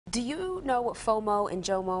Do you know what FOMO and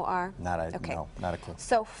JOMO are? No, not a clue.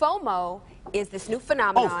 So FOMO is this new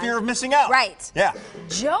phenomenon. Oh, fear of missing out. Right. Yeah.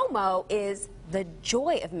 JOMO is the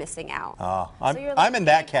joy of missing out. I'm in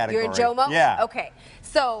that category. You're in JOMO? Yeah. Okay.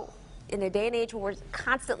 So in a day and age where we're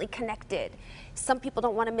constantly connected, some people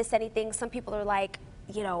don't want to miss anything. Some people are like,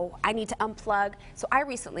 you know, I need to unplug. So I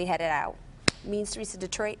recently headed out, Mean Streets of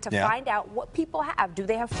Detroit, to find out what people have. Do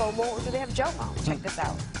they have FOMO or do they have JOMO? Check this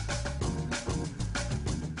out.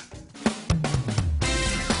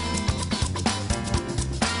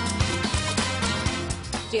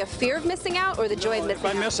 Do you have fear of missing out or the joy of missing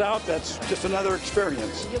out? If I miss out, that's just another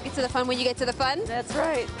experience. You'll get to the fun when you get to the fun? That's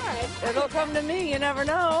right. All right. It'll come to me, you never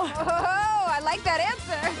know. Oh, I like that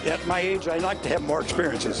answer. At my age, I like to have more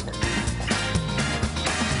experiences.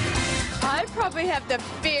 I probably have the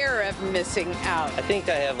fear of missing out. I think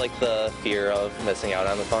I have like the fear of missing out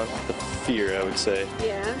on the fun. The fear, I would say.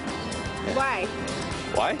 Yeah. Why?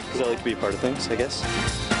 Why? Because I like to be a part of things, I guess.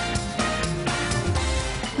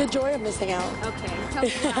 The joy of missing out. Okay. Tell me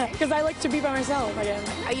why. Because I like to be by myself again.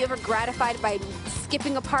 Are you ever gratified by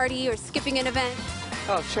skipping a party or skipping an event?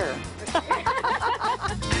 Oh, sure.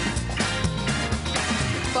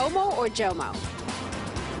 FOMO or JOMO?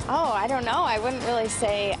 Oh, I don't know. I wouldn't really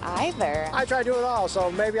say either. I try to do it all, so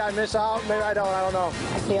maybe I miss out, maybe I don't know.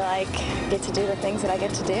 I feel like I get to do the things that I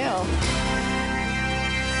get to do.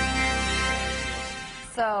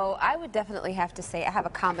 So I would definitely have to say I have a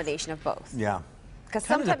combination of both. Yeah. Because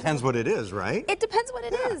Kind of depends what it is, right? It depends what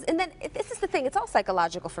it is. And then this is the thing, it's all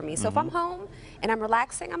psychological for me. So if I'm home and I'm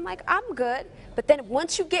relaxing, I'm like, I'm good. But then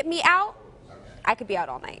once you get me out, I could be out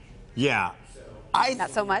all night. Yeah. Not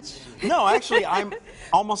so much? No, actually, I'm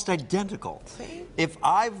almost identical. If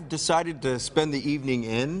I've decided to spend the evening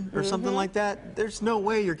in or something like that, there's no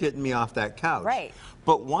way you're getting me off that couch. Right.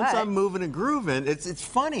 But once I'm moving and grooving, it's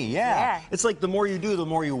funny, yeah. It's like the more you do, the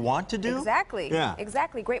more you want to do. Exactly. Yeah.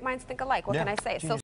 Exactly. Great minds think alike. What can I say? So